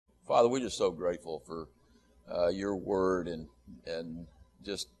Father, we're just so grateful for your word and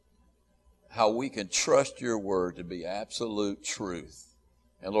just how we can trust your word to be absolute truth.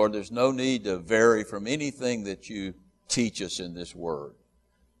 And Lord, there's no need to vary from anything that you teach us in this word.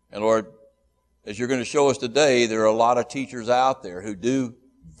 And Lord, as you're going to show us today, there are a lot of teachers out there who do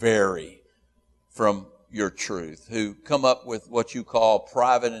vary from your truth, who come up with what you call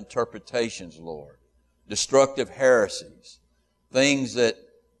private interpretations, Lord, destructive heresies, things that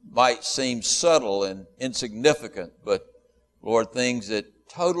might seem subtle and insignificant, but Lord, things that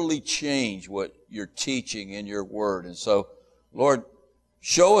totally change what you're teaching in your word. And so, Lord,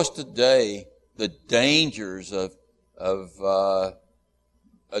 show us today the dangers of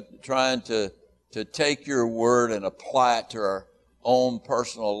trying to take your word and apply it to our own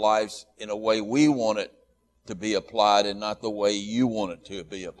personal lives in a way we want it to be applied and not the way you want it to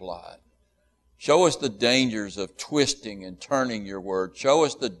be applied. Show us the dangers of twisting and turning your word. Show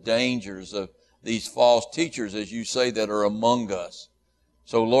us the dangers of these false teachers, as you say, that are among us.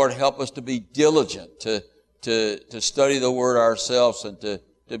 So, Lord, help us to be diligent, to study the word ourselves and to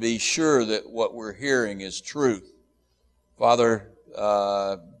be sure that what we're hearing is truth. Father,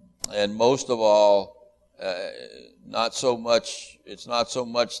 and most of all, it's not so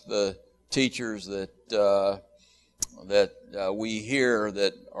much the teachers that we hear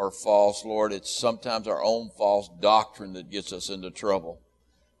that are false, Lord. It's sometimes our own false doctrine that gets us into trouble.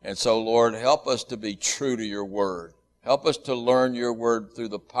 And so, Lord, help us to be true to your word. Help us to learn your word through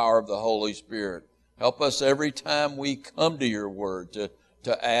the power of the Holy Spirit. Help us every time we come to your word to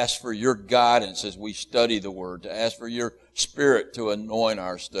ask for your guidance as we study the word, to ask for your Spirit to anoint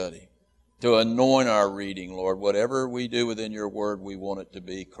our study, to anoint our reading, Lord. Whatever we do within your word, we want it to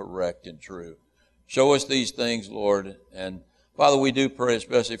be correct and true. Show us these things, Lord. And Father, we do pray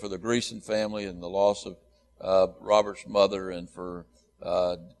especially for the Greason family and the loss of Robert's mother, and for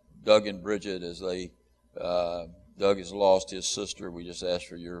Doug and Bridget as Doug has lost his sister. We just ask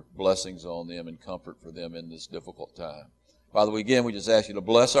for your blessings on them and comfort for them in this difficult time. Father, we just ask you to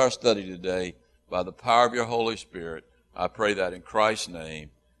bless our study today by the power of your Holy Spirit. I pray that in Christ's name,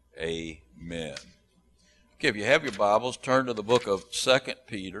 amen. Okay, if you have your Bibles, turn to the book of 2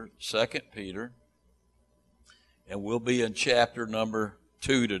 Peter, and we'll be in chapter number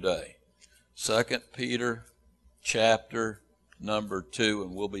 2 today. 2 Peter, chapter number 2,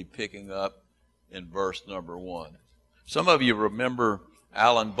 and we'll be picking up in verse number 1. Some of you remember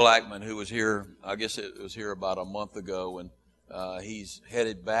Alan Blackman, who was here, I guess it was here about a month ago, and he's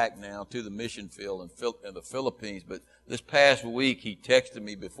headed back now to the mission field in the Philippines. But this past week, he texted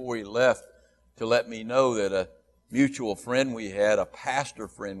me before he left to let me know that a mutual friend we had, a pastor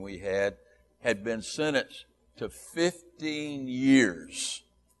friend we had been sentenced to 15 years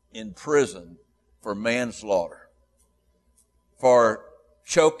in prison for manslaughter, for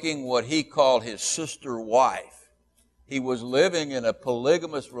choking what he called his sister wife. He was living in a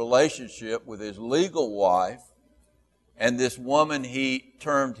polygamous relationship with his legal wife, and this woman he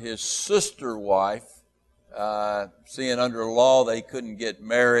termed his sister wife, seeing under law they couldn't get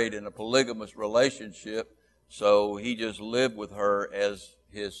married in a polygamous relationship, so he just lived with her as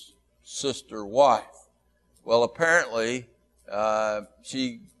his sister wife. Well, apparently,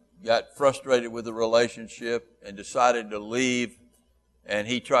 she got frustrated with the relationship and decided to leave, and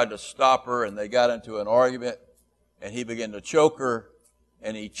he tried to stop her, and they got into an argument, and he began to choke her,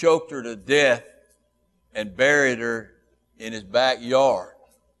 and he choked her to death and buried her in his backyard.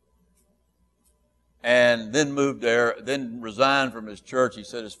 And then then resigned from his church. He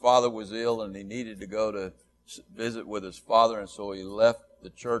said his father was ill and he needed to go to visit with his father, and so he left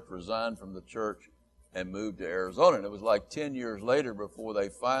the church, resigned from the church, and moved to Arizona. And it was like 10 years later before they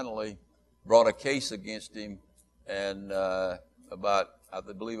finally brought a case against him, and I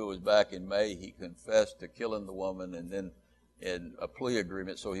believe it was back in May, he confessed to killing the woman, and then in a plea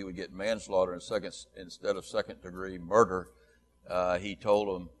agreement so he would get manslaughter instead of second-degree murder, he told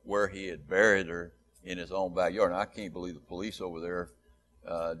them where he had buried her in his own backyard. And I can't believe the police over there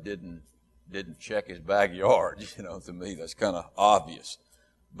didn't check his backyard. To me, that's kind of obvious.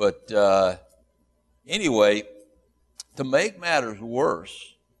 But anyway, to make matters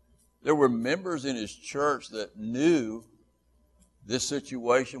worse, there were members in his church that knew this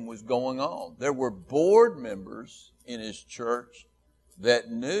situation was going on. There were board members in his church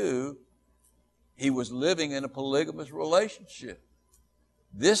that knew he was living in a polygamous relationship.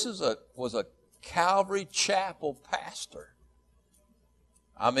 This was a Calvary Chapel pastor.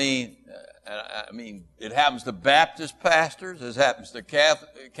 I mean, it happens to Baptist pastors, it happens to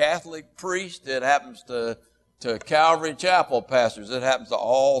Catholic priests, it happens to Calvary Chapel pastors, it happens to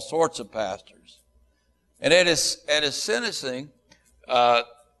all sorts of pastors. And at his sentencing,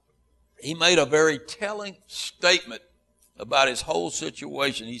 he made a very telling statement about his whole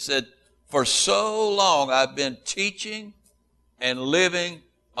situation. He said, for so long I've been teaching and living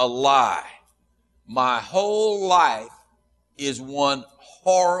a lie. My whole life is one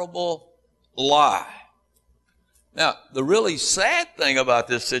horrible lie. Now, the really sad thing about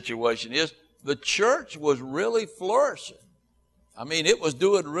this situation is the church was really flourishing. I mean, it was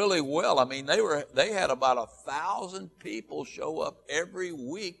doing really well. I mean, they had about 1,000 people show up every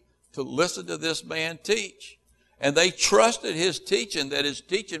week to listen to this man teach. And they trusted his teaching, that his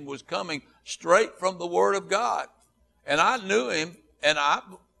teaching was coming straight from the Word of God. And I knew him, and I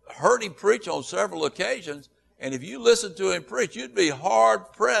heard him preach on several occasions. And if you listened to him preach, you'd be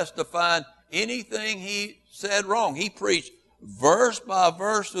hard-pressed to find anything he said wrong. He preached verse by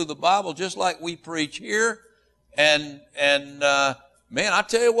verse through the Bible, just like we preach here. And man, I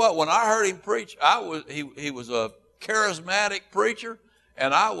tell you what, when I heard him preach, he was a charismatic preacher,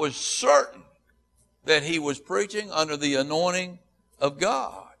 and I was certain that he was preaching under the anointing of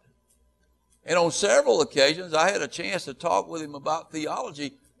God. And on several occasions, I had a chance to talk with him about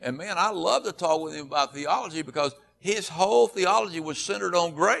theology. And man, I love to talk with him about theology because his whole theology was centered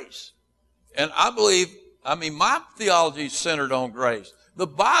on grace. And I believe, my theology is centered on grace. The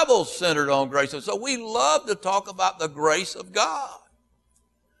Bible's centered on grace. And so we love to talk about the grace of God.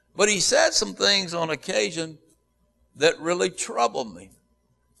 But he said some things on occasion that really troubled me.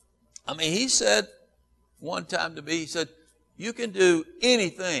 He said one time to me, he said, you can do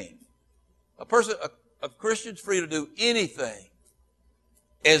anything. A Christian's free to do anything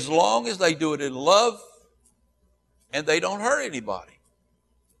as long as they do it in love and they don't hurt anybody.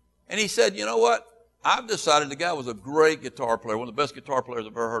 And he said, you know what? I've decided, the guy was a great guitar player, one of the best guitar players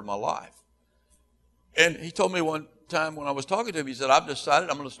I've ever heard in my life. And he told me one time when I was talking to him, he said, I've decided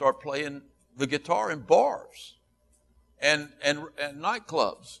I'm going to start playing the guitar in bars and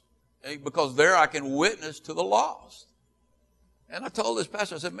nightclubs, because there I can witness to the lost. And I told this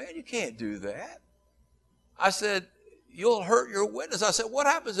pastor, I said, man, you can't do that. I said, you'll hurt your witness. I said, what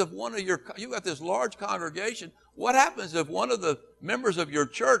happens if you got this large congregation, what happens if one of the members of your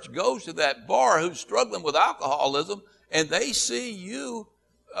church goes to that bar who's struggling with alcoholism, and they see you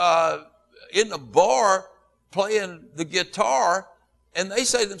in the bar playing the guitar, and they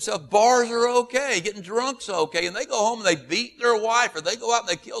say to themselves, bars are okay, getting drunk's okay, and they go home and they beat their wife, or they go out and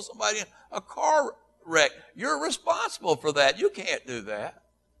they kill somebody in a car wreck. You're responsible for that. You can't do that.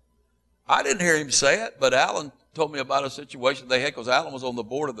 I didn't hear him say it, but Alan told me about a situation they had, because Alan was on the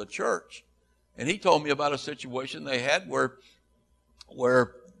board of the church. And he told me about a situation they had where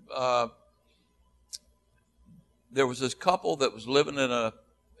there was this couple that was living in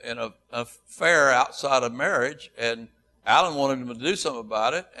a fair outside of marriage, and Alan wanted them to do something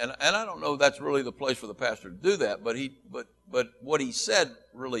about it. And I don't know if that's really the place for the pastor to do that, but what he said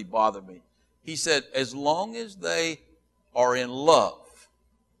really bothered me. He said, as long as they are in love,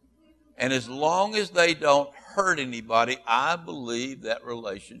 and as long as they don't hurt anybody, I believe that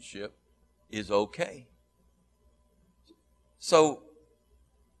relationship is okay. So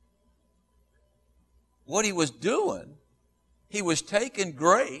what he was doing, he was taking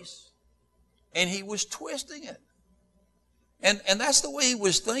grace and he was twisting it. And that's the way he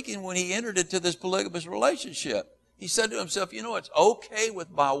was thinking when he entered into this polygamous relationship. He said to himself, you know, it's okay with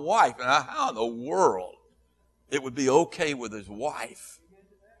my wife. And how in the world it would be okay with his wife?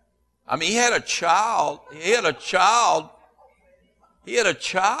 He had a child. He had a child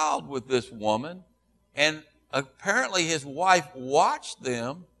with this woman, and apparently his wife watched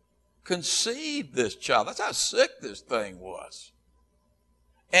them conceive this child. That's how sick this thing was.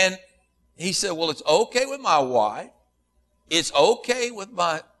 And he said, well, it's okay with my wife. It's okay with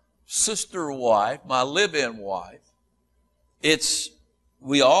my sister wife, my live-in wife.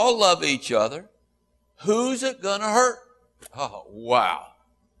 We all love each other. Who's it going to hurt? Oh, wow.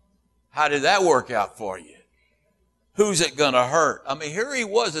 How did that work out for you? Who's it going to hurt? Here he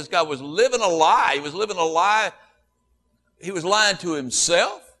was. This guy was living a lie. He was living a lie. He was lying to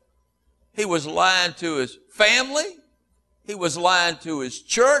himself. He was lying to his family. He was lying to his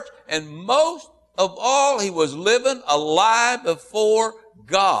church. And most of all, he was living a lie before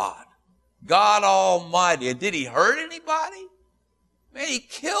God, God Almighty. And did he hurt anybody? Man, he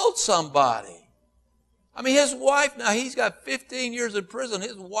killed somebody. His wife, now he's got 15 years in prison.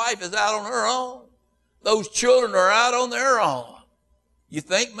 His wife is out on her own. Those children are out on their own. You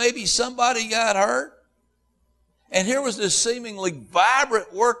think maybe somebody got hurt? And here was this seemingly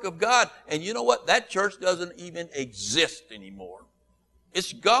vibrant work of God. And you know what? That church doesn't even exist anymore.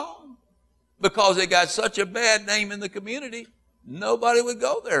 It's gone. Because it got such a bad name in the community, nobody would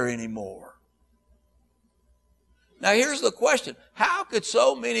go there anymore. Now here's the question. How could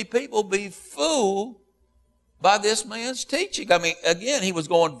so many people be fooled by this man's teaching? I mean, again, he was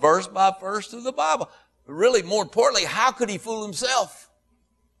going verse by verse through the Bible. But really, more importantly, how could he fool himself?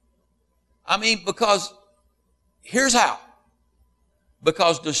 I mean, because here's how.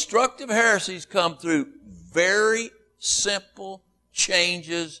 Because destructive heresies come through very simple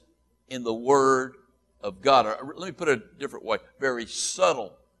changes in the Word of God. Or let me put it a different way. Very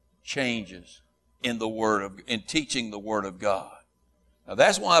subtle changes in in teaching the Word of God. Now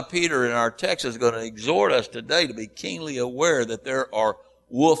that's why Peter in our text is going to exhort us today to be keenly aware that there are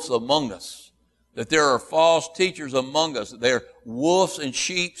wolves among us, that there are false teachers among us, that they're wolves in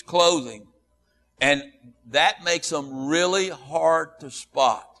sheep's clothing. And that makes them really hard to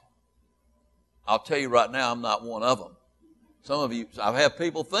spot. I'll tell you right now, I'm not one of them. Some of you, I've had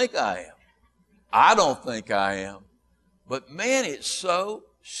people think I am. I don't think I am. But man, it's so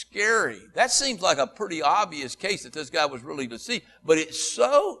scary. That seems like a pretty obvious case that this guy was really deceived. But it's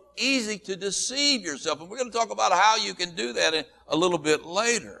so easy to deceive yourself. And we're going to talk about how you can do that a little bit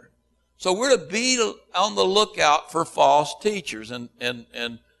later. So we're to be on the lookout for false teachers. And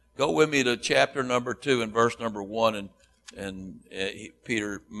go with me to chapter number 2 and verse number 1. And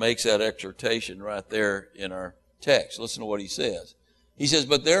Peter makes that exhortation right there in our text. Listen to what he says. He says,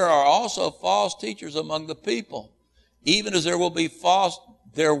 but there are also false teachers among the people, even as there were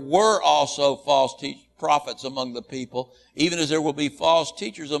also false prophets among the people, even as there will be false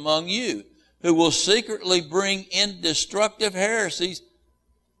teachers among you, who will secretly bring in destructive heresies,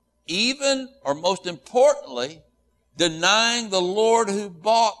 even, or most importantly, denying the Lord who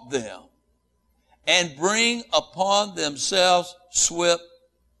bought them, and bring upon themselves swift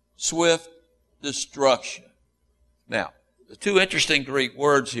destruction. Now, the two interesting Greek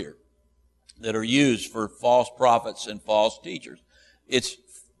words here that are used for false prophets and false teachers. It's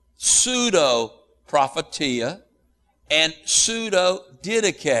pseudo-prophetia and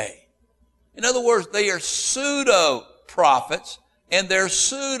pseudo-didache. In other words, they are pseudo-prophets and they're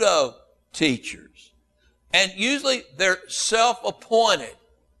pseudo-teachers. And usually they're self-appointed.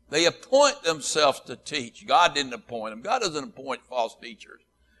 They appoint themselves to teach. God didn't appoint them. God doesn't appoint false teachers.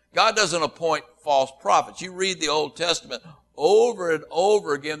 God doesn't appoint false prophets. You read the Old Testament over and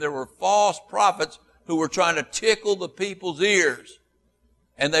over again, there were false prophets who were trying to tickle the people's ears.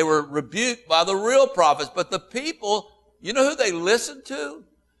 And they were rebuked by the real prophets. But the people, you know who they listened to?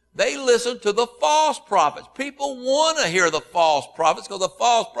 They listened to the false prophets. People want to hear the false prophets because the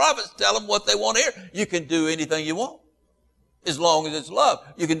false prophets tell them what they want to hear. You can do anything you want. As long as it's love,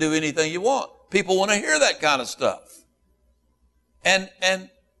 you can do anything you want. People want to hear that kind of stuff. And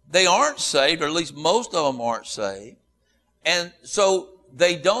they aren't saved, or at least most of them aren't saved. And so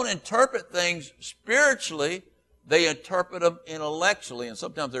they don't interpret things spiritually. They interpret them intellectually. And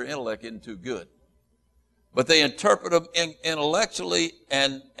sometimes their intellect isn't too good. But they interpret them intellectually,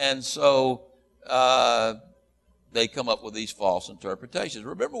 and so they come up with these false interpretations.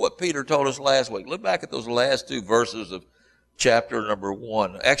 Remember what Peter told us last week. Look back at those last 2 verses of chapter number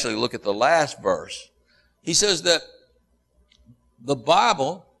 1. Actually, look at the last verse. He says that the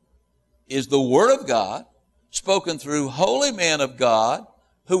Bible is the Word of God, spoken through holy men of God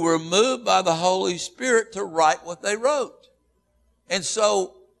who were moved by the Holy Spirit to write what they wrote. And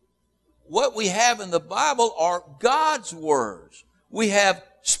so what we have in the Bible are God's words. We have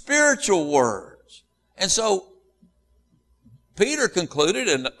spiritual words. And so Peter concluded,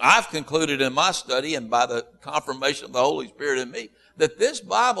 and I've concluded in my study and by the confirmation of the Holy Spirit in me, that this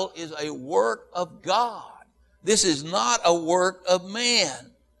Bible is a work of God. This is not a work of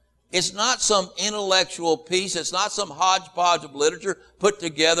man. It's not some intellectual piece. It's not some hodgepodge of literature put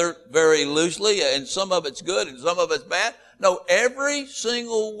together very loosely, and some of it's good and some of it's bad. No, every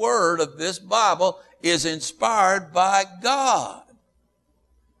single word of this Bible is inspired by God.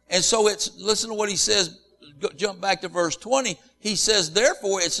 And so listen to what he says, jump back to verse 20. He says,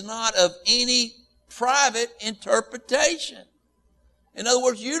 therefore, it's not of any private interpretation. In other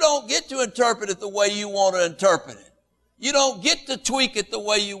words, you don't get to interpret it the way you want to interpret it. You don't get to tweak it the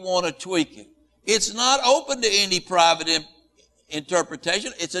way you want to tweak it. It's not open to any private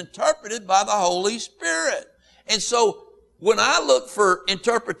interpretation. It's interpreted by the Holy Spirit. And so when I look for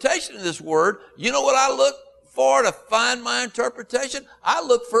interpretation in this word, you know what I look for to find my interpretation? I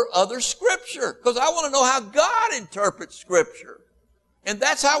look for other Scripture because I want to know how God interprets Scripture. And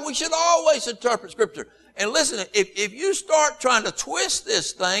that's how we should always interpret Scripture. And listen, if you start trying to twist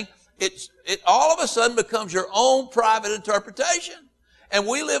this thing, it all of a sudden becomes your own private interpretation. And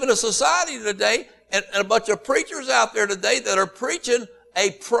we live in a society today and a bunch of preachers out there today that are preaching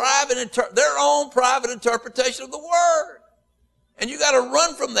their own private interpretation of the Word. And you got to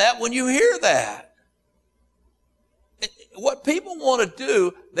run from that when you hear that. what people want to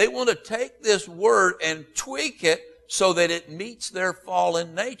do, they want to take this word and tweak it so that it meets their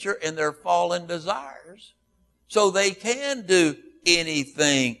fallen nature and their fallen desires, so they can do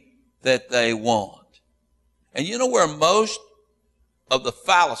anything that they want. And you know where most of the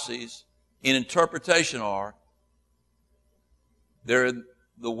fallacies in interpretation are? They're in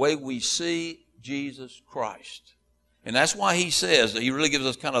the way we see Jesus Christ. And that's why he says that he really gives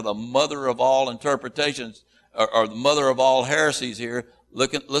us kind of the mother of all interpretations, or the mother of all heresies here.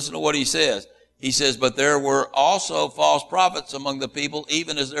 Listen to what he says. He says, but there were also false prophets among the people,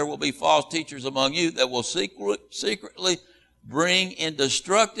 even as there will be false teachers among you that will secretly bring in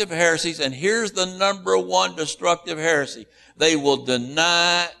destructive heresies. And here's the number one destructive heresy. They will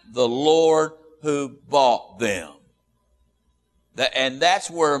deny the Lord who bought them. And that's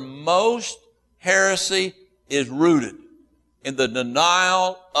where most heresy is rooted, in the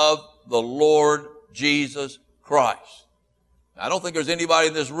denial of the Lord Jesus Christ. I don't think there's anybody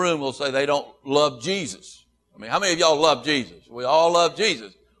in this room who will say they don't love Jesus. I mean, how many of y'all love Jesus? We all love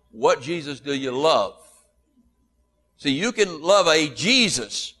Jesus. What Jesus do you love? See, you can love a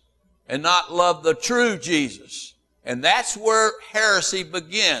Jesus and not love the true Jesus. And that's where heresy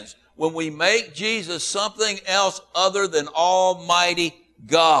begins, when we make Jesus something else other than Almighty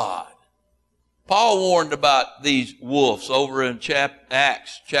God. Paul warned about these wolves over in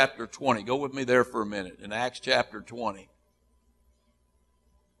Acts chapter 20. Go with me there for a minute, in Acts chapter 20.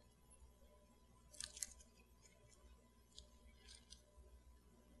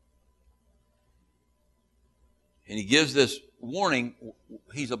 And he gives this warning.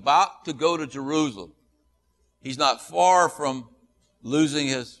 He's about to go to Jerusalem. He's not far from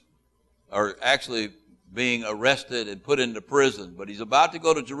losing or actually being arrested and put into prison. But he's about to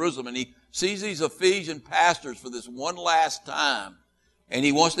go to Jerusalem, and he sees these Ephesian pastors for this one last time. And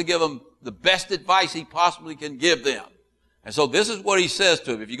he wants to give them the best advice he possibly can give them. And so this is what he says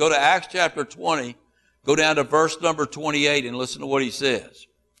to them. If you go to Acts chapter 20, go down to verse number 28 and listen to what he says.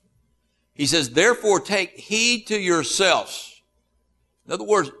 He says, therefore take heed to yourselves. In other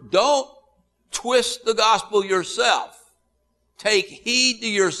words, don't twist the gospel yourself. Take heed to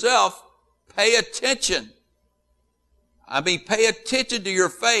yourself. Pay attention. Pay attention to your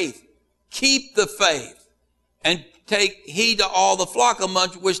faith. Keep the faith. And take heed to all the flock among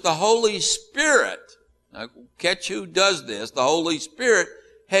which the Holy Spirit, now catch who does this, the Holy Spirit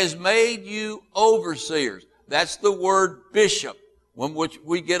has made you overseers. That's the word bishop, from which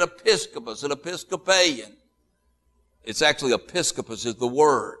we get episcopus, an Episcopalian. It's actually episcopus is the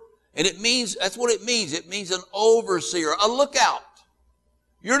word. And it means, that's what it means. It means an overseer, a lookout.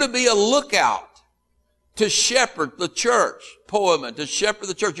 You're to be a lookout to shepherd the church. Poemen, to shepherd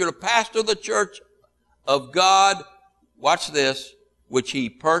the church. You're to pastor the church of God. Watch this. Which he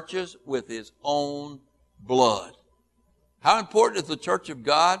purchased with his own blood. How important is the church of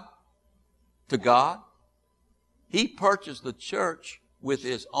God to God? He purchased the church with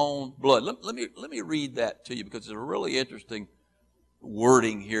his own blood. Let me read that to you, because it's a really interesting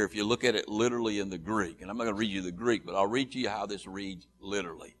wording here if you look at it literally in the Greek. And I'm not going to read you the Greek, but I'll read to you how this reads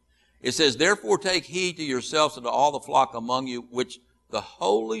literally. It says, therefore take heed to yourselves and to all the flock among you, which the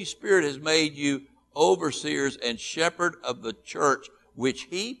Holy Spirit has made you overseers and shepherd of the church, which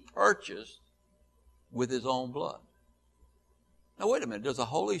he purchased with his own blood. Now wait a minute, does the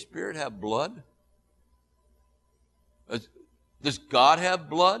Holy Spirit have blood? Does God have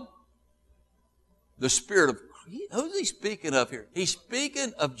blood? The Spirit of, who's he speaking of here? He's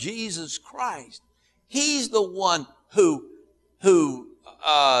speaking of Jesus Christ. He's the one who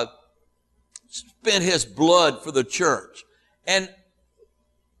spent his blood for the church. And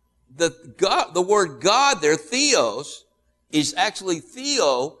the word God there, theos, is actually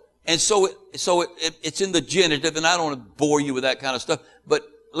theo, and so it's in the genitive, and I don't want to bore you with that kind of stuff, but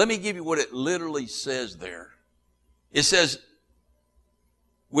let me give you what it literally says there. It says,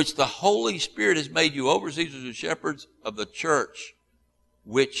 which the Holy Spirit has made you overseers and shepherds of the church,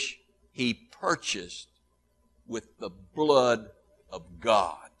 which he purchased with the blood of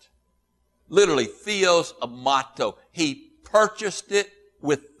God. Literally, theos amato. He purchased it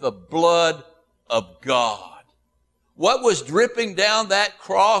with the blood of God. What was dripping down that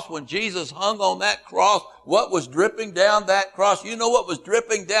cross when Jesus hung on that cross? What was dripping down that cross? You know what was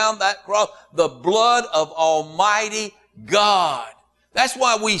dripping down that cross? The blood of Almighty God. That's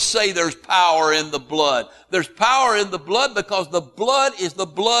why we say there's power in the blood. There's power in the blood because the blood is the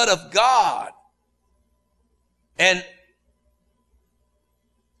blood of God. And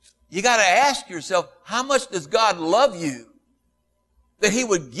you got to ask yourself, how much does God love you that he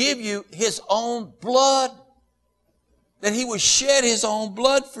would give you his own blood? That he would shed his own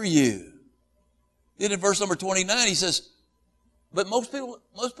blood for you. Then in verse number 29, he says, But most people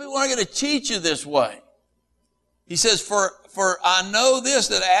aren't going to teach you this way. He says, for I know this,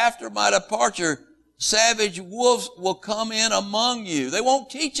 that after my departure, savage wolves will come in among you. They won't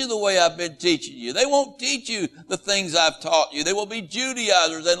teach you the way I've been teaching you. They won't teach you the things I've taught you. They will be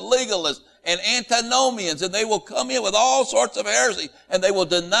Judaizers and legalists and antinomians, and they will come in with all sorts of heresy, and they will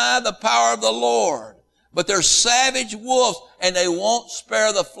deny the power of the Lord. But they're savage wolves, and they won't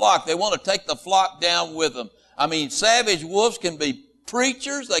spare the flock. They want to take the flock down with them. I mean, savage wolves can be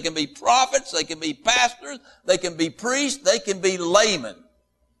preachers, they can be prophets, they can be pastors, they can be priests, they can be laymen.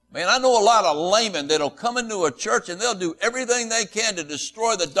 Man, I know a lot of laymen that'll come into a church and they'll do everything they can to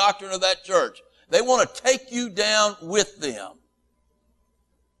destroy the doctrine of that church. They want to take you down with them.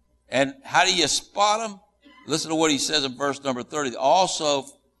 And how do you spot them? Listen to what he says in verse number 30. Also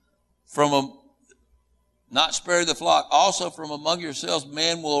not spare the flock, also from among yourselves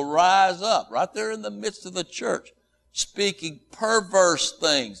men will rise up, right there in the midst of the church, speaking perverse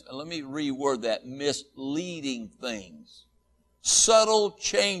things. And let me reword that, misleading things. Subtle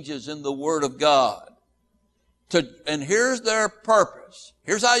changes in the Word of God. And here's their purpose.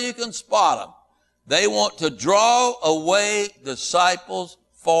 Here's how you can spot them. They want to draw away disciples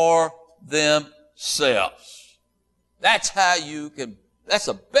for themselves. That's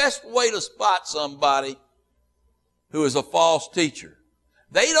the best way to spot somebody who is a false teacher.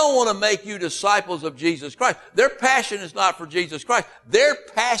 They don't want to make you disciples of Jesus Christ. Their passion is not for Jesus Christ. Their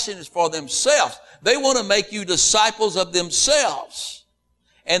passion is for themselves. They want to make you disciples of themselves.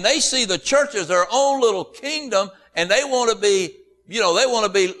 And they see the church as their own little kingdom, and they want to be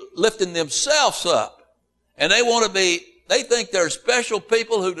lifting themselves up. And they think they're special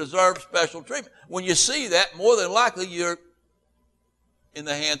people who deserve special treatment. When you see that, more than likely you're in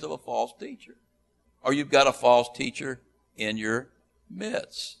the hands of a false teacher. Or you've got a false teacher in your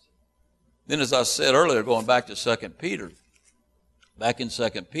midst. Then, as I said earlier, going back to 2 Peter, back in 2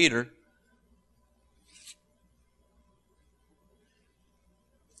 Peter,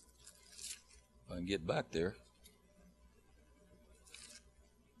 if I can get back there.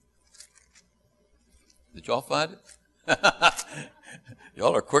 Did y'all find it?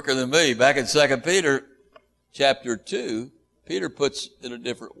 Y'all are quicker than me. Back in 2 Peter chapter 2, Peter puts it a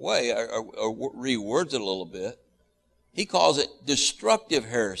different way, or rewords it a little bit. He calls it destructive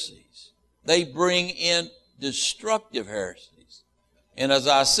heresies. They bring in destructive heresies. And as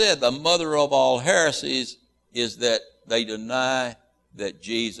I said, the mother of all heresies is that they deny that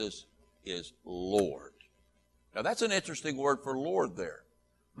Jesus is Lord. Now that's an interesting word for Lord there.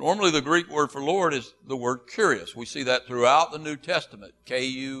 Normally the Greek word for Lord is the word kurios. We see that throughout the New Testament.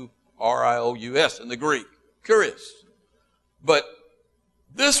 K-U-R-I-O-U-S in the Greek. Kurios. But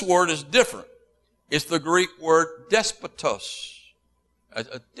this word is different. It's the Greek word despotos,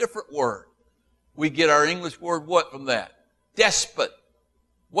 a different word. We get our English word what from that? Despot.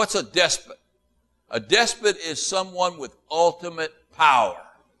 What's a despot? A despot is someone with ultimate power.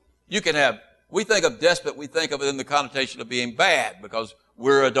 We think of despot, we think of it in the connotation of being bad because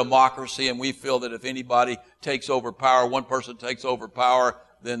we're a democracy and we feel that if anybody takes over power, one person takes over power,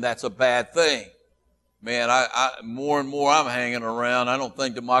 then that's a bad thing. Man, more and more I'm hanging around. I don't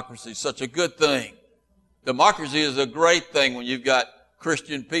think democracy is such a good thing. Democracy is a great thing when you've got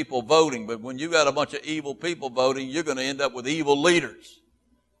Christian people voting, but when you've got a bunch of evil people voting, you're going to end up with evil leaders.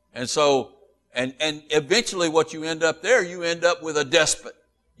 And so, and eventually what you end up with a despot.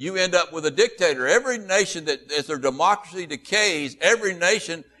 You end up with a dictator. Every nation that, as their democracy decays, every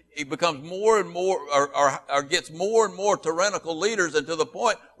nation, it becomes more and more, or gets more and more tyrannical leaders, and to the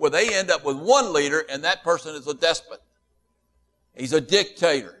point where they end up with one leader, and that person is a despot. He's a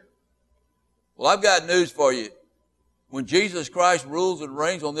dictator. Well, I've got news for you. When Jesus Christ rules and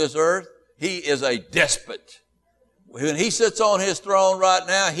reigns on this earth, He is a despot. When He sits on His throne right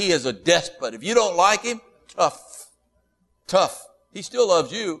now, He is a despot. If you don't like Him, tough. He still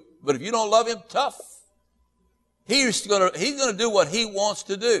loves you, but if you don't love Him, tough. He's going to do what He wants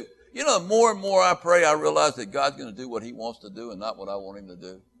to do. You know, the more and more I pray, I realize that God's going to do what He wants to do and not what I want Him to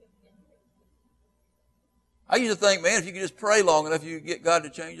do. I used to think, man, if you could just pray long enough, you could get God to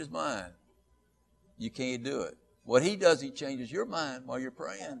change His mind. You can't do it. What He does, He changes your mind while you're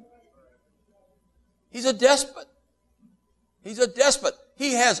praying. He's a despot. He's a despot.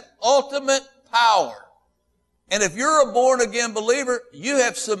 He has ultimate power. And if you're a born-again believer, you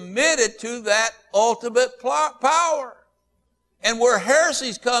have submitted to that ultimate power. And where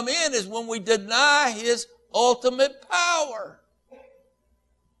heresies come in is when we deny His ultimate power.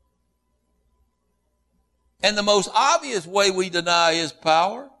 And the most obvious way we deny His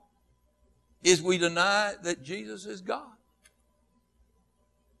power is we deny that Jesus is God.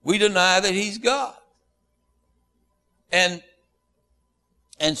 We deny that He's God. And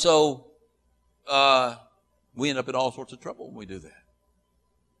And so we end up in all sorts of trouble when we do that.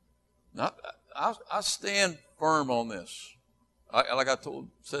 Now, I stand firm on this. Like I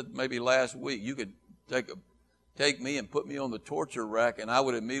said maybe last week, you could take me and put me on the torture rack, and I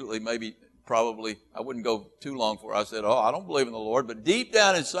would immediately probably, I wouldn't go too long before I said, I don't believe in the Lord. But deep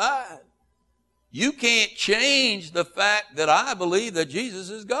down inside, you can't change the fact that I believe that Jesus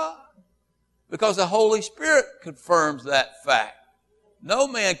is God, because the Holy Spirit confirms that fact. No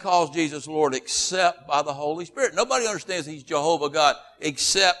man calls Jesus Lord except by the Holy Spirit. Nobody understands He's Jehovah God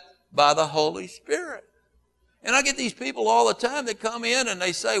except by the Holy Spirit. And I get these people all the time that come in and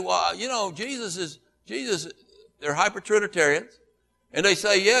they say, well, Jesus, they're hyper-Trinitarians. And they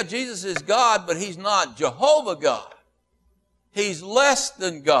say, yeah, Jesus is God, but He's not Jehovah God. He's less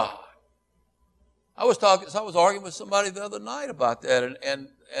than God. I was arguing with somebody the other night about that, and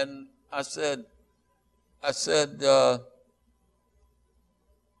I said, well,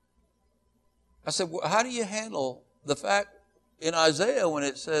 how do you handle the fact in Isaiah when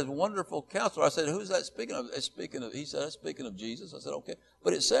it says wonderful counselor? I said, who's that speaking of? He said, it's speaking of Jesus. I said, okay.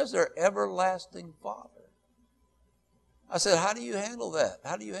 But it says there, everlasting Father. I said, how do you handle that?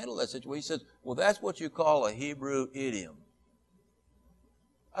 How do you handle that situation? He says, well, that's what you call a Hebrew idiom.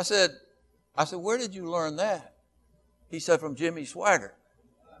 I said, where did you learn that? He said, from Jimmy Swaggart.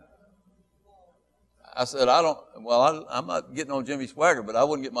 I said, I'm not getting on Jimmy Swaggart, but I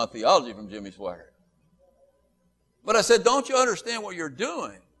wouldn't get my theology from Jimmy Swaggart. But I said, don't you understand what you're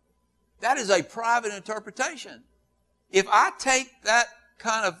doing? That is a private interpretation. If I take that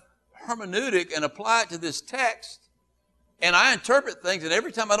kind of hermeneutic and apply it to this text, and I interpret things, and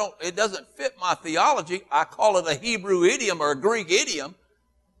every time it doesn't fit my theology, I call it a Hebrew idiom or a Greek idiom.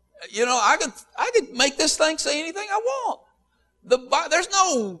 I could make this thing say anything I want. There's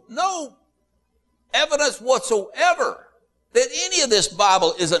no evidence whatsoever that any of this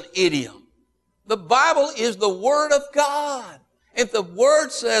Bible is an idiom. The Bible is the Word of God. If the Word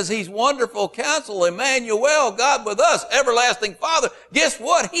says He's wonderful Counselor, Emmanuel, God with us, everlasting Father, guess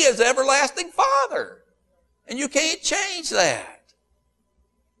what? He is everlasting Father. And you can't change that.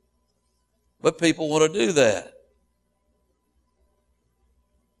 But people want to do that.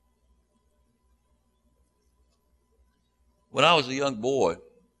 When I was a young boy,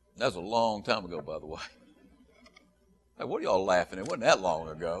 that was a long time ago, by the way. Hey, what are y'all laughing at? It wasn't that long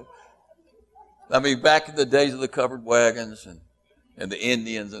ago. I mean, back in the days of the covered wagons and the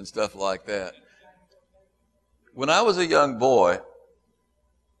Indians and stuff like that. When I was a young boy,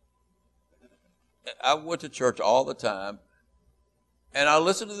 I went to church all the time, and I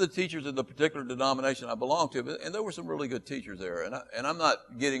listened to the teachers in the particular denomination I belonged to, and there were some really good teachers there. And I'm not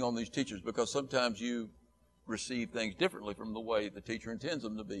getting on these teachers because sometimes you receive things differently from the way the teacher intends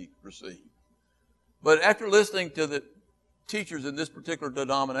them to be received. But after listening to the teachers in this particular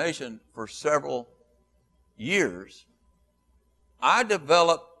denomination for several years, I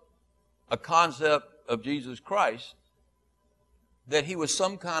developed a concept of Jesus Christ that He was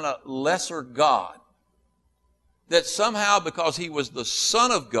some kind of lesser God. That somehow, because He was the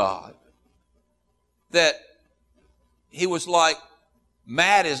Son of God, that He was like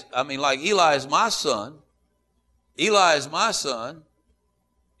Eli is my son. Eli is my son,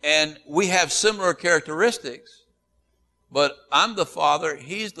 and we have similar characteristics, but I'm the father,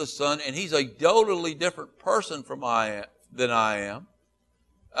 He's the son, and He's a totally different person than I am.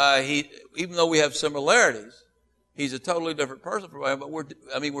 Even though we have similarities, He's a totally different person from I am, but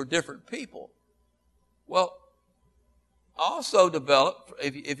we're different people. Well, I also developed,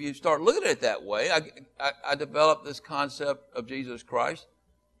 if you start looking at it that way, I developed this concept of Jesus Christ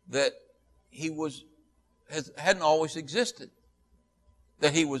that He hadn't always existed.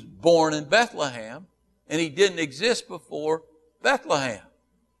 That He was born in Bethlehem, and He didn't exist before Bethlehem.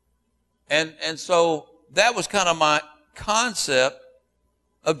 And so that was kind of my concept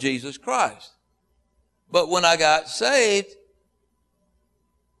of Jesus Christ. But when I got saved,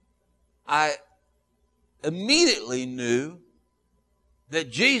 I immediately knew that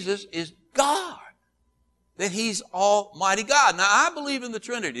Jesus is God. That He's Almighty God. Now, I believe in the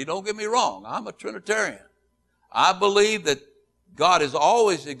Trinity. Don't get me wrong. I'm a Trinitarian. I believe that God has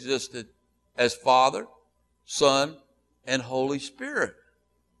always existed as Father, Son, and Holy Spirit.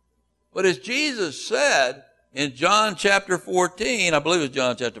 But as Jesus said in John chapter 14, I believe it's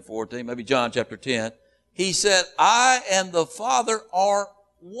John chapter 14, maybe John chapter 10, He said, I and the Father are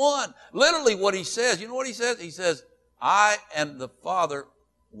one. Literally what He says, you know what He says? He says, I and the Father,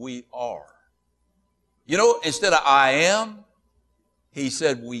 we are. Instead of I am, He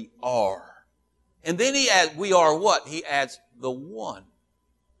said we are. And then He adds, we are what? He adds the one.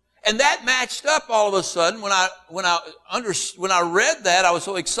 And that matched up all of a sudden when I read that. I was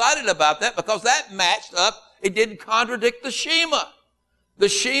so excited about that because that matched up. It didn't contradict the Shema. The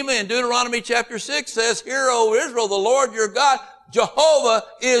Shema in Deuteronomy chapter 6 says, "Hear, O Israel, the Lord your God, Jehovah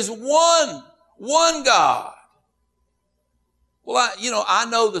is one God." Well, I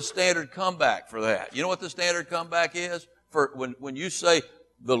know the standard comeback for that. You know what the standard comeback is? For when you say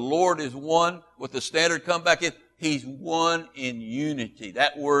the Lord is one, what the standard comeback is, He's one in unity.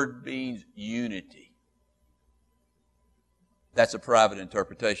 That word means unity. That's a private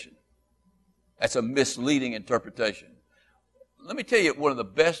interpretation. That's a misleading interpretation. Let me tell you one of the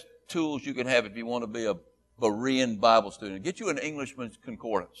best tools you can have if you want to be a Berean Bible student. Get you an Englishman's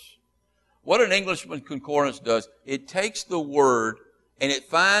Concordance. What an Englishman's Concordance does, it takes the word and it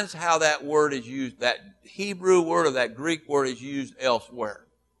finds how that word is used, that Hebrew word or that Greek word is used elsewhere.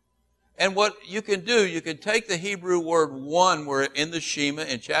 And what you can do, you can take the Hebrew word one, where in the Shema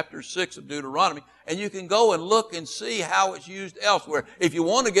in chapter 6 of Deuteronomy, and you can go and look and see how it's used elsewhere if you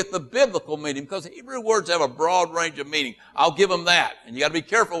want to get the biblical meaning, because Hebrew words have a broad range of meaning. I'll give them that, and you got to be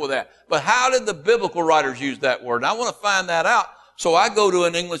careful with that. But how did the biblical writers use that word? And I want to find that out, so I go to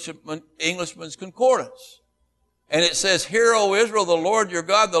an Englishman's Concordance. And it says, "Hear, O Israel, the Lord your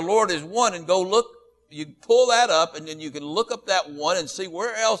God, the Lord is one," and go look. You pull that up, and then you can look up that one and see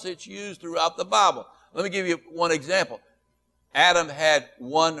where else it's used throughout the Bible. Let me give you one example. Adam had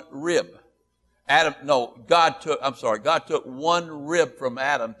one rib. God took one rib from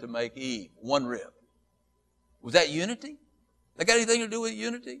Adam to make Eve. One rib. Was that unity? That got anything to do with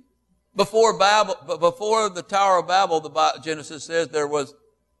unity? Before the Tower of Babel, Genesis says there was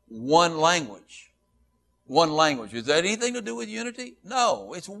one language. One language. Is that anything to do with unity?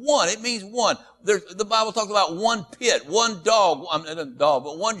 No, it's one. It means one. The Bible talks about one pit, one dog, not a dog,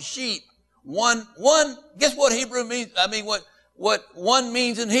 but one sheep. One, guess what Hebrew means? What one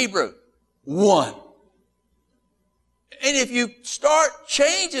means in Hebrew? One. And if you start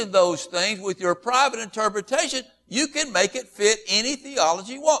changing those things with your private interpretation, you can make it fit any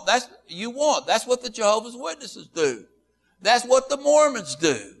theology you want. That's what the Jehovah's Witnesses do. That's what the Mormons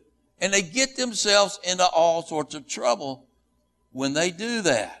do. And they get themselves into all sorts of trouble when they do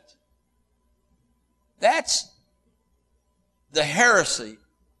that. That's the heresy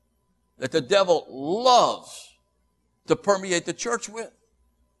that the devil loves to permeate the church with.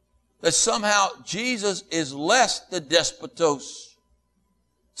 That somehow Jesus is less than despotos.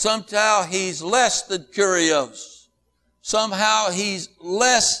 Somehow he's less than kurios. Somehow he's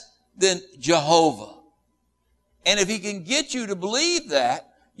less than Jehovah. And if he can get you to believe that,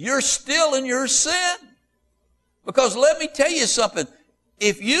 you're still in your sin. Because let me tell you something.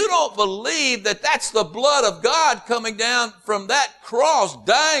 If you don't believe that that's the blood of God coming down from that cross,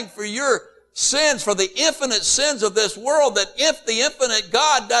 dying for your sins, for the infinite sins of this world, that if the infinite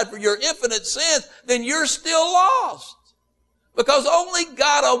God died for your infinite sins, then you're still lost. Because only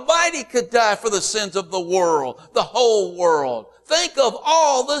God Almighty could die for the sins of the world, the whole world. Think of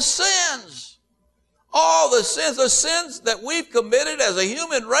all the sins. All the sins that we've committed as a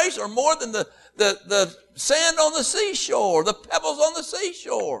human race are more than the sand on the seashore, the pebbles on the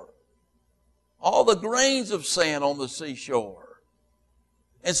seashore, all the grains of sand on the seashore.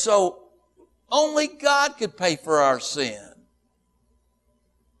 And so only God could pay for our sin.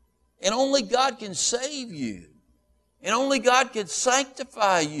 And only God can save you. And only God can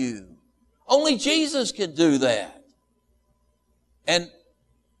sanctify you. Only Jesus can do that. And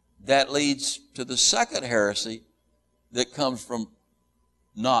that leads to the second heresy that comes from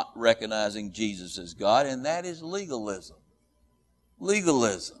not recognizing Jesus as God, and that is legalism.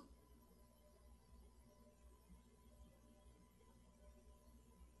 Legalism.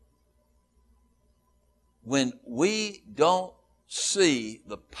 When we don't see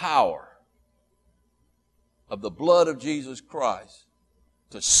the power of the blood of Jesus Christ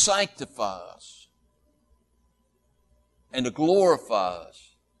to sanctify us and to glorify us,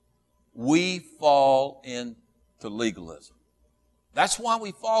 we fall into legalism. That's why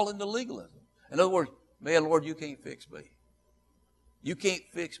we fall into legalism. In other words, man, Lord, you can't fix me. You can't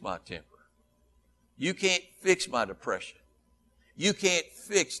fix my temper. You can't fix my depression. You can't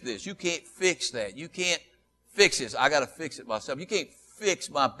fix this. You can't fix that. You can't fix this. I got to fix it myself. You can't fix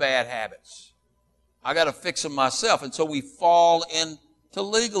my bad habits. I got to fix them myself. And so we fall into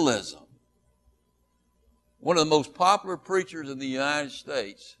legalism. One of the most popular preachers in the United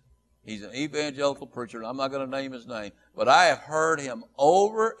States, he's an evangelical preacher, and I'm not going to name his name, but I have heard him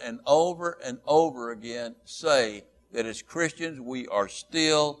over and over and over again say that as Christians we are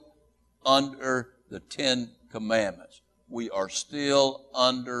still under the 10 Commandments. We are still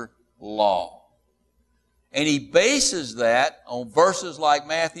under law. And he bases that on verses like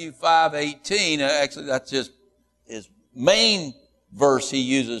Matthew 5:18. Actually, that's his main verse he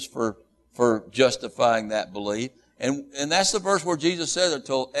uses for justifying that belief. And that's the verse where Jesus says,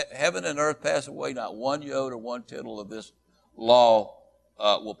 until heaven and earth pass away, not one jot or one tittle of this law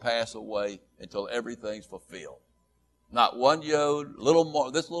will pass away until everything's fulfilled. Not one yod,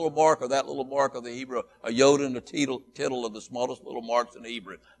 this little mark or that little mark of the Hebrew, a yod and a tittle of the smallest little marks in the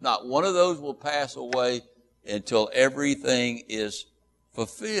Hebrew. Not one of those will pass away until everything is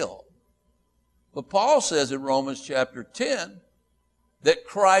fulfilled. But Paul says in Romans chapter 10 that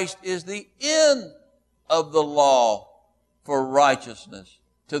Christ is the end of the law for righteousness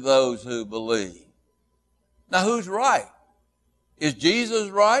to those who believe. Now, who's right? Is Jesus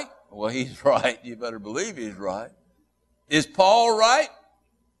right? Well, he's right. You better believe he's right. Is Paul right?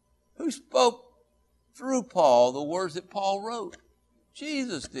 Who spoke through Paul the words that Paul wrote?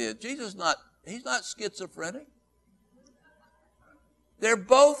 Jesus did. He's not schizophrenic. They're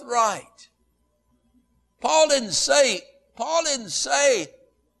both right. Paul didn't say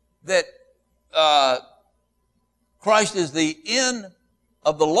that Christ is the end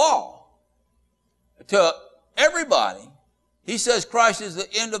of the law to everybody. He says Christ is the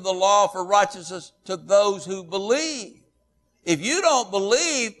end of the law for righteousness to those who believe. If you don't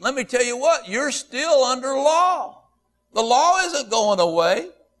believe, let me tell you what, you're still under law. The law isn't going away.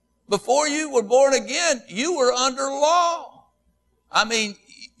 Before you were born again, you were under law. I mean,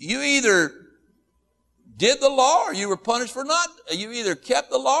 you either did the law or you were punished for not. You either kept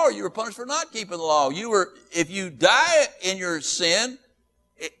the law or you were punished for not keeping the law. If you die in your sin,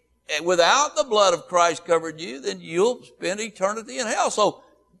 without the blood of Christ covering you, then you'll spend eternity in hell. So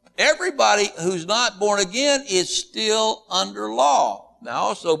everybody who's not born again is still under law. Now, I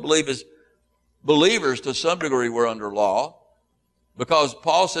also believe as believers, to some degree, we're under law, because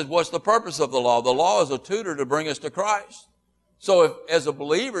Paul says, what's the purpose of the law? The law is a tutor to bring us to Christ. So if, as a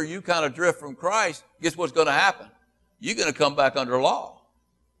believer, you kind of drift from Christ, guess what's going to happen? You're going to come back under law.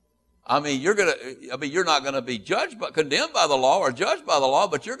 You're not going to be condemned by the law or judged by the law,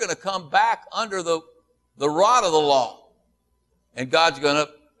 but you're going to come back under the rod of the law. And God's going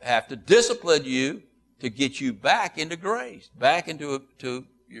to have to discipline you to get you back into grace, back into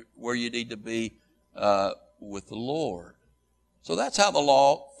where you need to be with the Lord. So that's how the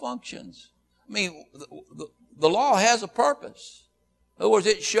law functions. The law has a purpose. In other words,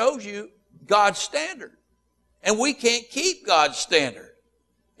 it shows you God's standard. And we can't keep God's standard.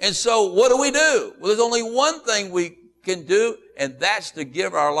 And so what do? Well, there's only one thing we can do, and that's to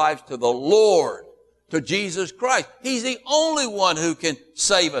give our lives to the Lord, to Jesus Christ. He's the only one who can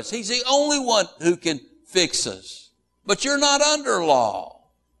save us. He's the only one who can fix us. But you're not under law.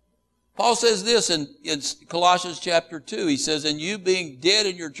 Paul says this in Colossians chapter 2. He says, and you being dead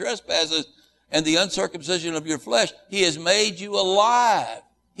in your trespasses and the uncircumcision of your flesh, he has made you alive.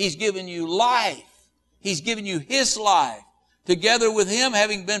 He's given you life. He's given you his life. Together with him,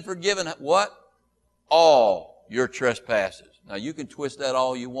 having been forgiven, what? All your trespasses. Now, you can twist that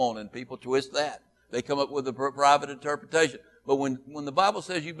all you want, and people twist that. They come up with a private interpretation. But when the Bible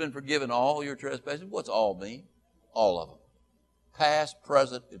says you've been forgiven all your trespasses, what's all mean? All of them. Past,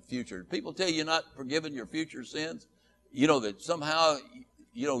 present, and future. People tell you you're not forgiven your future sins. That somehow,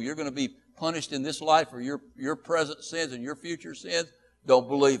 you're going to be punished in this life for your present sins and your future sins. Don't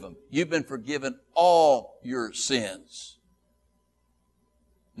believe them. You've been forgiven all your sins.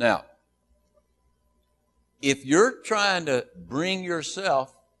 Now, if you're trying to bring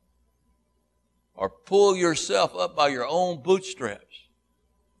yourself or pull yourself up by your own bootstraps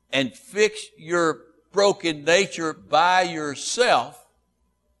and fix your broken nature by yourself,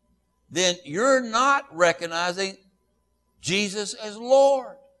 then you're not recognizing Jesus as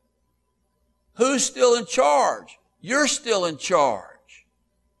Lord. Who's still in charge? You're still in charge.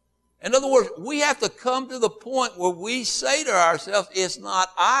 In other words, we have to come to the point where we say to ourselves, it's not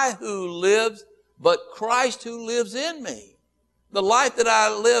I who lives, but Christ who lives in me. The life that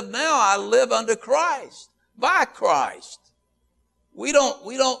I live now, I live under Christ, by Christ. We don't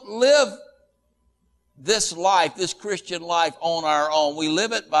live this life, this Christian life, on our own. We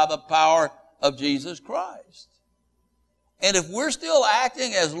live it by the power of Jesus Christ. And if we're still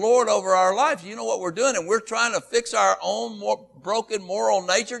acting as Lord over our lives, you know what we're doing? And we're trying to fix our own broken moral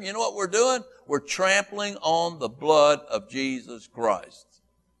nature. You know what we're doing? We're trampling on the blood of Jesus Christ.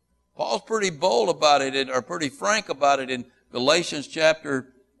 Paul's pretty bold about it, or pretty frank about it in Galatians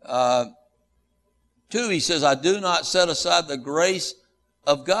chapter 2. He says, I do not set aside the grace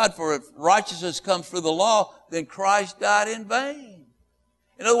of God, for if righteousness comes through the law, then Christ died in vain.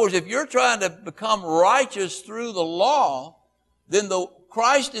 In other words, if you're trying to become righteous through the law, then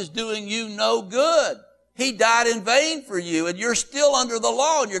Christ is doing you no good. He died in vain for you, and you're still under the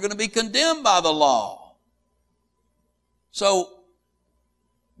law, and you're going to be condemned by the law. So,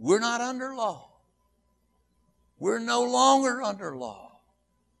 we're not under law. We're no longer under law.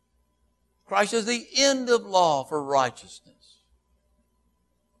 Christ is the end of law for righteousness.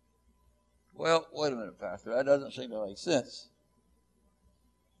 Well, wait a minute, Pastor. That doesn't seem to make sense.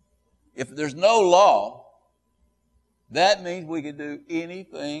 If there's no law, that means we can do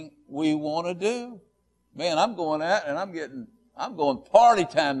anything we want to do. Man, I'm going out and I'm going party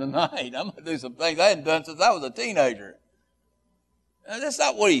time tonight. I'm going to do some things I hadn't done since I was a teenager. Now, that's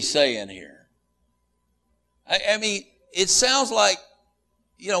not what he's saying here. I mean, it sounds like,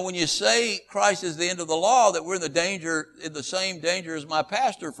 when you say Christ is the end of the law, that we're in the same danger as my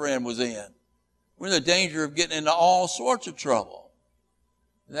pastor friend was in. We're in the danger of getting into all sorts of trouble.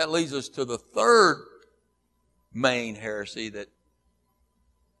 And that leads us to the third main heresy that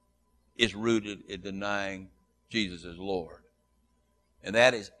is rooted in denying Jesus as Lord. And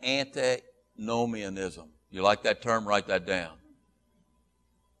that is antinomianism. You like that term? Write that down.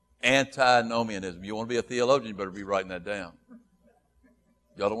 Antinomianism. You want to be a theologian, you better be writing that down.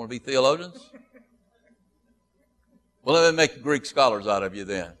 Y'all don't want to be theologians? Well, let me make Greek scholars out of you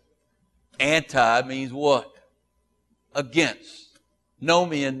then. Anti means what? Against.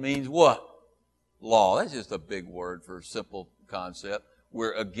 Nomian means what? Law. That's just a big word for a simple concept.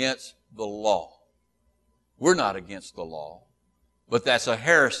 We're against the law. We're not against the law, but that's a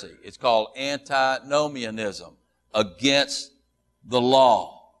heresy. It's called antinomianism, against the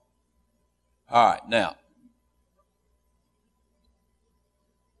law. All right, now,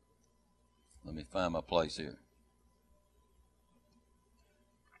 let me find my place here.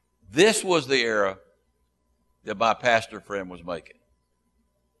 This was the era that my pastor friend was making.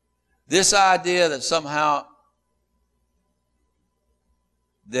 This idea that somehow,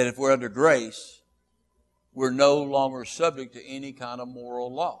 that if we're under grace, we're no longer subject to any kind of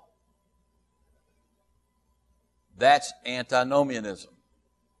moral law. That's antinomianism.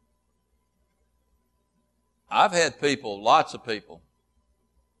 I've had people, lots of people,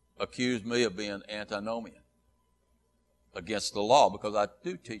 accuse me of being antinomian, against the law, because I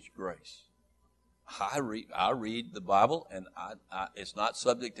do teach grace. I read the Bible, and it's not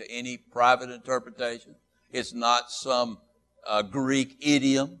subject to any private interpretation. It's not some Greek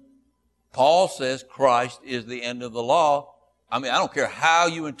idiom. Paul says Christ is the end of the law. I mean, I don't care how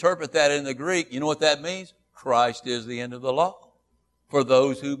you interpret that in the Greek. You know what that means? Christ is the end of the law for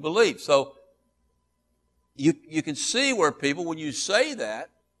those who believe. So you can see where people, when you say that,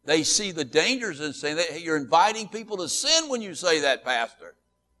 they see the dangers in saying that. Hey, you're inviting people to sin when you say that, Pastor.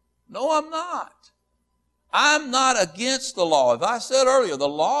 No, I'm not. I'm not against the law. As I said earlier, the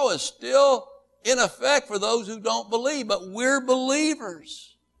law is still in effect for those who don't believe, but we're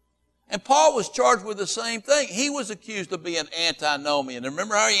believers. And Paul was charged with the same thing. He was accused of being antinomian. And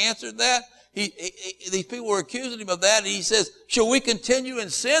remember how he answered that? These people were accusing him of that, and he says, shall we continue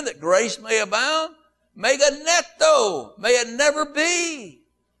in sin that grace may abound? Mega netto. May it never be.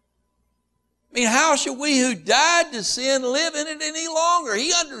 I mean, how shall we who died to sin live in it any longer?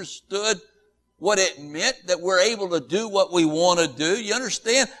 He understood what it meant that we're able to do what we want to do. You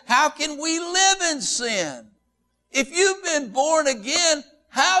understand? How can we live in sin? If you've been born again,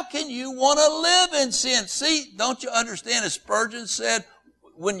 how can you want to live in sin? See, don't you understand, as Spurgeon said,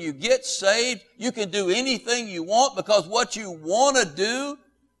 when you get saved, you can do anything you want because what you want to do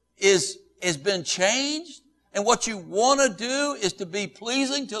has been changed. And what you want to do is to be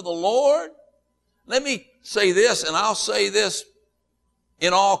pleasing to the Lord. Let me say this, and I'll say this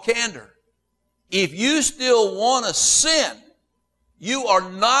in all candor. If you still want to sin, you are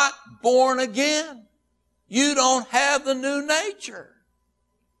not born again. You don't have the new nature.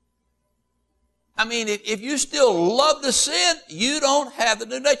 I mean, if you still love to sin, you don't have the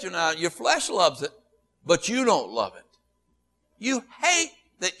new nature. Now, your flesh loves it, but you don't love it. You hate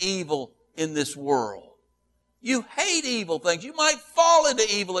the evil in this world. You hate evil things. You might fall into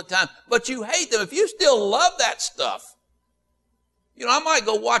evil at times, but you hate them. If you still love that stuff, I might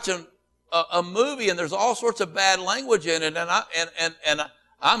go watch a movie and there's all sorts of bad language in it, and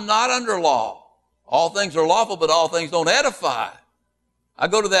I'm not under law. All things are lawful, but all things don't edify. I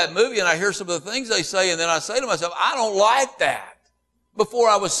go to that movie and I hear some of the things they say, and then I say to myself, I don't like that. Before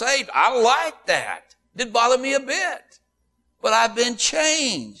I was saved, I liked that. Didn't bother me a bit. But I've been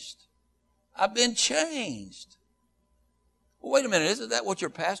changed. I've been changed. Well, wait a minute, isn't that what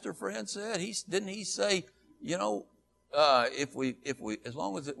your pastor friend said? Didn't he say, if we, as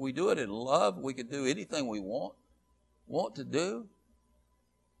long as we do it in love, we can do anything we want to do?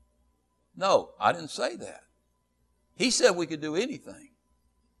 No, I didn't say that. He said we could do anything.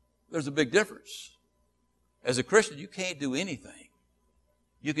 There's a big difference. As a Christian, you can't do anything.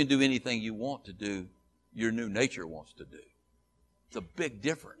 You can do anything you want to do, your new nature wants to do. It's a big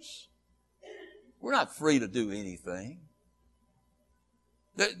difference. We're not free to do anything.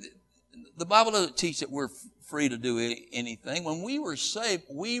 The Bible doesn't teach that we're free to do anything. When we were saved,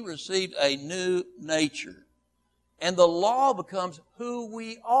 we received a new nature. And the law becomes who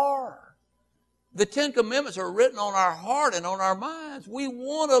we are. The Ten Commandments are written on our heart and on our minds. We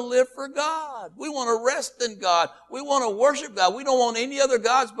want to live for God. We want to rest in God. We want to worship God. We don't want any other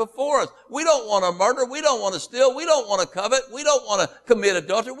gods before us. We don't want to murder. We don't want to steal. We don't want to covet. We don't want to commit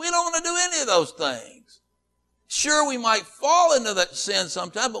adultery. We don't want to do any of those things. Sure, we might fall into that sin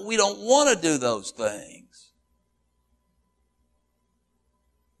sometime, but we don't want to do those things.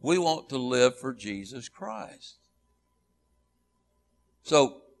 We want to live for Jesus Christ.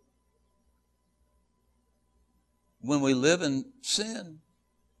 So, when we live in sin,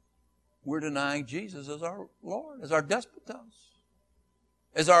 we're denying Jesus as our Lord, as our despotos,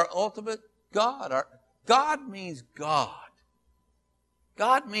 as our ultimate God. God means God.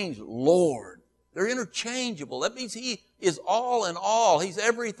 God means Lord. They're interchangeable. That means He is all in all. He's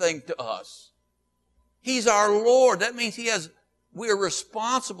everything to us. He's our Lord. That means we are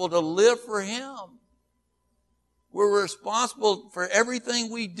responsible to live for Him. We're responsible for everything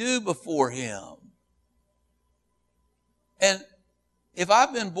we do before Him. And if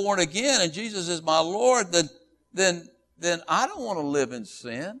I've been born again and Jesus is my Lord, then I don't want to live in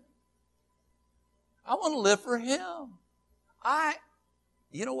sin. I want to live for Him.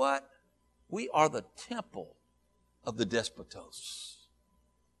 You know what? We are the temple of the despotos.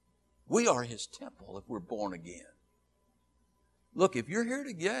 We are His temple if we're born again. Look, if you're here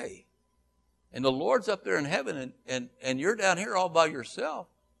today and the Lord's up there in heaven and you're down here all by yourself,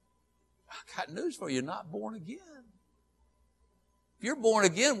 I got news for you, you're not born again. If you're born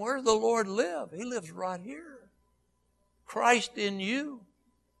again, where does the Lord live? He lives right here. Christ in you,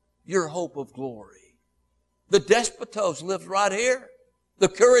 your hope of glory. The despotos lives right here. The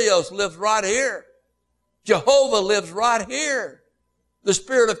Kurios lives right here. Jehovah lives right here. The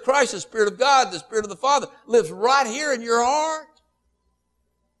Spirit of Christ, the Spirit of God, the Spirit of the Father lives right here in your heart.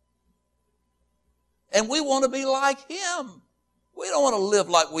 And we want to be like Him. We don't want to live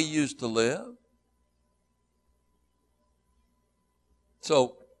like we used to live.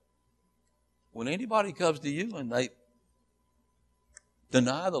 So, when anybody comes to you and they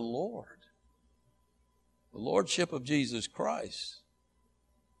deny the Lordship of Jesus Christ,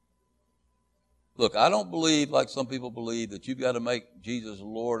 look, I don't believe, like some people believe, that you've got to make Jesus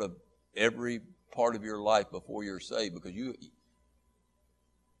Lord of every part of your life before you're saved, because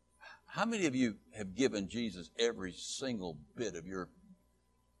how many of you have given Jesus every single bit of your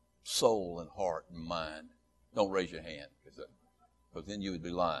soul and heart and mind? Don't raise your hand, because then you would be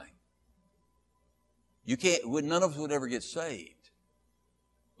lying. None of us would ever get saved.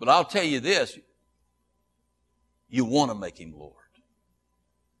 But I'll tell you this, you want to make Him Lord.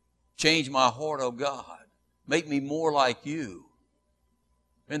 Change my heart, oh God. Make me more like You.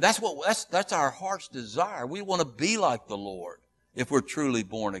 And that's our heart's desire. We want to be like the Lord if we're truly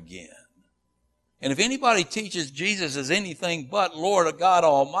born again. And if anybody teaches Jesus as anything but Lord of God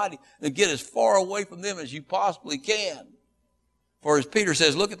Almighty, then get as far away from them as you possibly can. For as Peter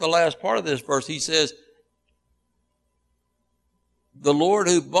says, look at the last part of this verse. He says, the Lord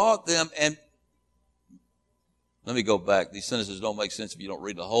who bought them and... Let me go back. These sentences don't make sense if you don't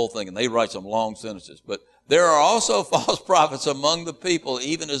read the whole thing, and they write some long sentences. But there are also false prophets among the people,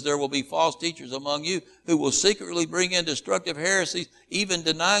 even as there will be false teachers among you, who will secretly bring in destructive heresies, even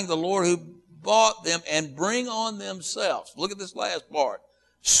denying the Lord who bought them, and bring on themselves, look at this last part,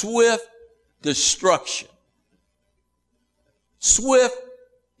 swift destruction. Swift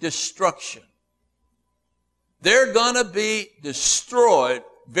destruction. They're going to be destroyed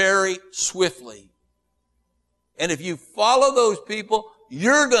very swiftly. And if you follow those people,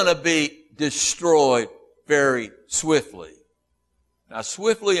 you're going to be destroyed very swiftly. Now,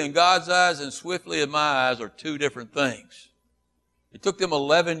 swiftly in God's eyes and swiftly in my eyes are two different things. It took them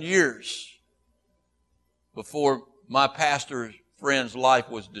 11 years before my pastor's friend's life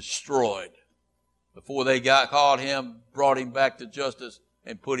was destroyed, before they caught him, brought him back to justice,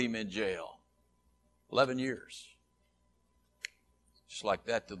 and put him in jail. 11 years. Just like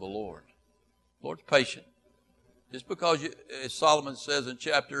that to the Lord. The Lord's patient. Just because, as Solomon says in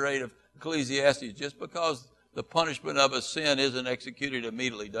chapter 8 of Ecclesiastes, just because the punishment of a sin isn't executed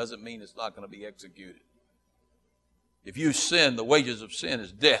immediately doesn't mean it's not going to be executed. If you sin, the wages of sin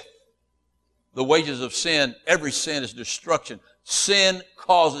is death. The wages of sin, every sin is destruction. Sin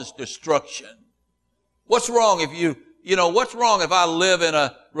causes destruction. What's wrong if what's wrong if I live in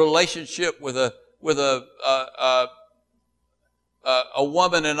a relationship with a with a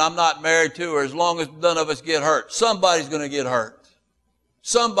woman and I'm not married to her, as long as none of us get hurt. Somebody's going to get hurt.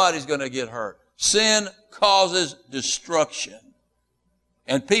 Somebody's going to get hurt. Sin causes destruction.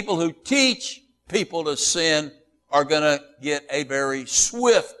 And people who teach people to sin are going to get a very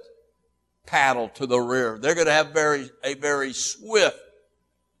swift paddle to the rear. They're going to have a very swift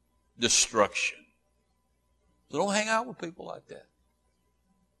destruction. So don't hang out with people like that.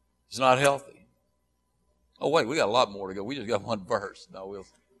 It's not healthy. Oh, wait, we got a lot more to go. We just got one verse. No,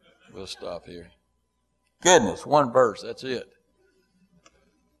 we'll stop here. Goodness, one verse, that's it.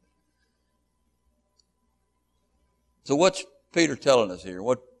 So what's Peter telling us here?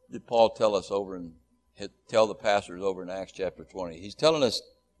 What did Paul tell us tell the pastors over in Acts chapter 20? He's telling us,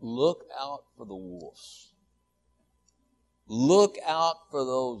 look out for the wolves. Look out for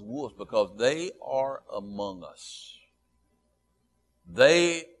those wolves because they are among us.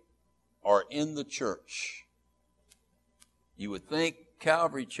 They are in the church. You would think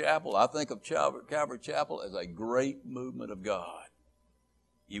Calvary Chapel, I think of Calvary Chapel as a great movement of God.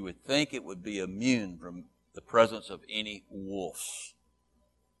 You would think it would be immune from the presence of any wolves.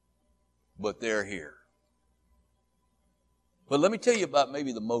 But they're here. But let me tell you about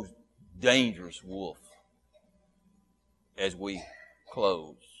maybe the most dangerous wolf as we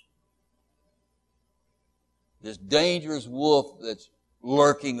close. This dangerous wolf that's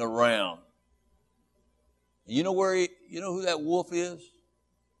lurking around. You know who that wolf is?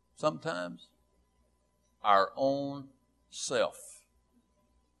 Sometimes? Our own self.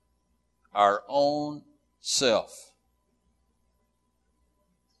 Our own self.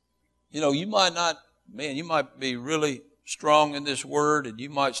 You might be really strong in this word and you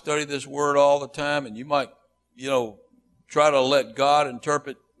might study this word all the time and you might, try to let God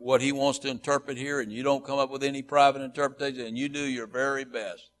interpret what he wants to interpret here and you don't come up with any private interpretation and you do your very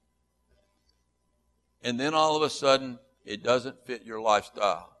best. And then all of a sudden, it doesn't fit your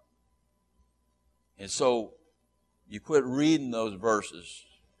lifestyle. And so you quit reading those verses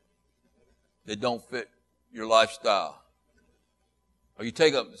that don't fit your lifestyle. Or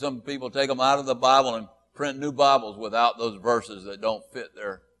some people take them out of the Bible and print new Bibles without those verses that don't fit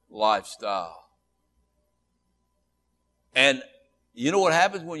their lifestyle. And you know what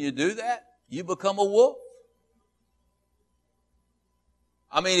happens when you do that? You become a wolf.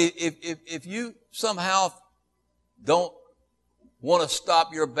 I mean, if you somehow don't want to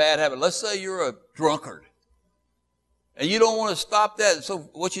stop your bad habit, let's say you're a drunkard, and you don't want to stop that. So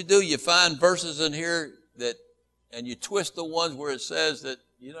what you do, you find verses in here and you twist the ones where it says that,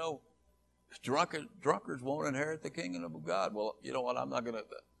 drunkards won't inherit the kingdom of God. Well, you know what? I'm not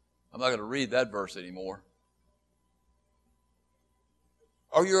going to read that verse anymore.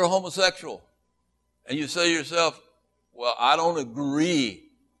 Or you're a homosexual, and you say to yourself, well, I don't agree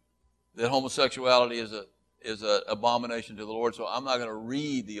that homosexuality is an abomination to the Lord, so I'm not going to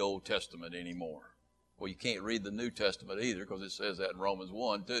read the Old Testament anymore. Well, you can't read the New Testament either because it says that in Romans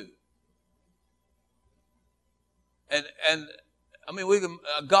 1 too. And I mean, we can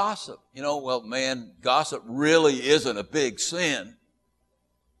gossip. Gossip really isn't a big sin.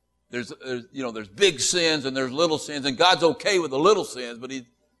 There's big sins and there's little sins, and God's okay with the little sins, but the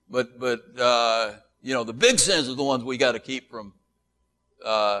big sins are the ones we got to keep from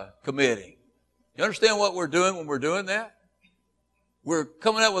committing. You understand what we're doing when we're doing that? We're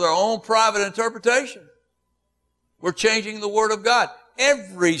coming up with our own private interpretation. We're changing the Word of God.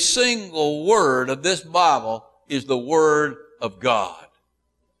 Every single word of this Bible is the Word of God.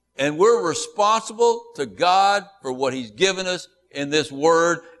 And we're responsible to God for what He's given us in this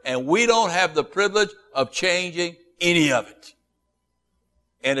Word, and we don't have the privilege of changing any of it.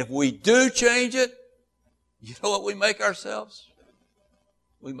 And if we do change it, you know what we make ourselves?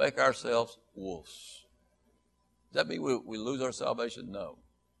 We make ourselves wolves. Does that mean we lose our salvation? No.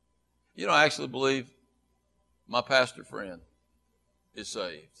 I actually believe my pastor friend is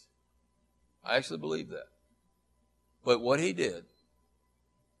saved. I actually believe that. But what he did,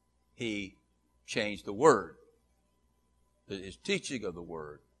 he changed the Word, his teaching of the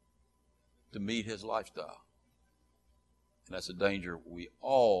Word, to meet his lifestyle. And that's a danger we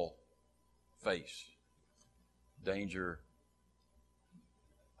all face. Danger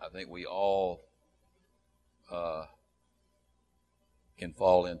I think we all can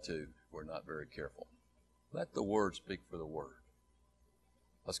fall into if we're not very careful. Let the Word speak for the Word.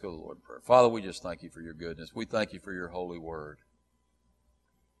 Let's go to the Lord in prayer. Father, we just thank you for your goodness. We thank you for your holy Word.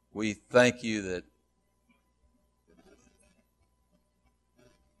 We thank you that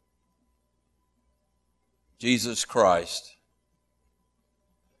Jesus Christ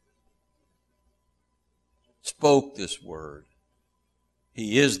spoke this Word.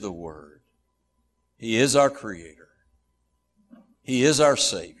 He is the Word. He is our Creator. He is our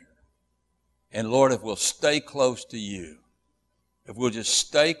Savior. And Lord, if we'll stay close to you, if we'll just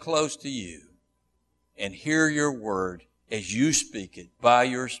stay close to you and hear your word as you speak it by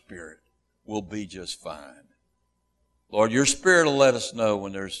your Spirit, we'll be just fine. Lord, your Spirit will let us know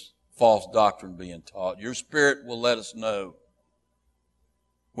when there's false doctrine being taught. Your Spirit will let us know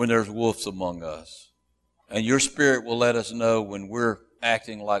when there's wolves among us. And your Spirit will let us know when we're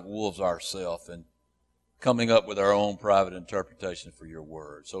acting like wolves ourselves and coming up with our own private interpretation for your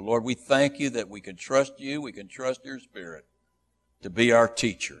word. So, Lord, we thank you that we can trust you, we can trust your Spirit to be our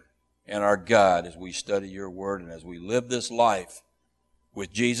teacher and our guide as we study your word and as we live this life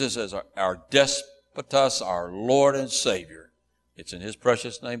with Jesus as our despotus, our Lord and Savior. It's in his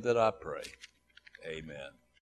precious name that I pray. Amen.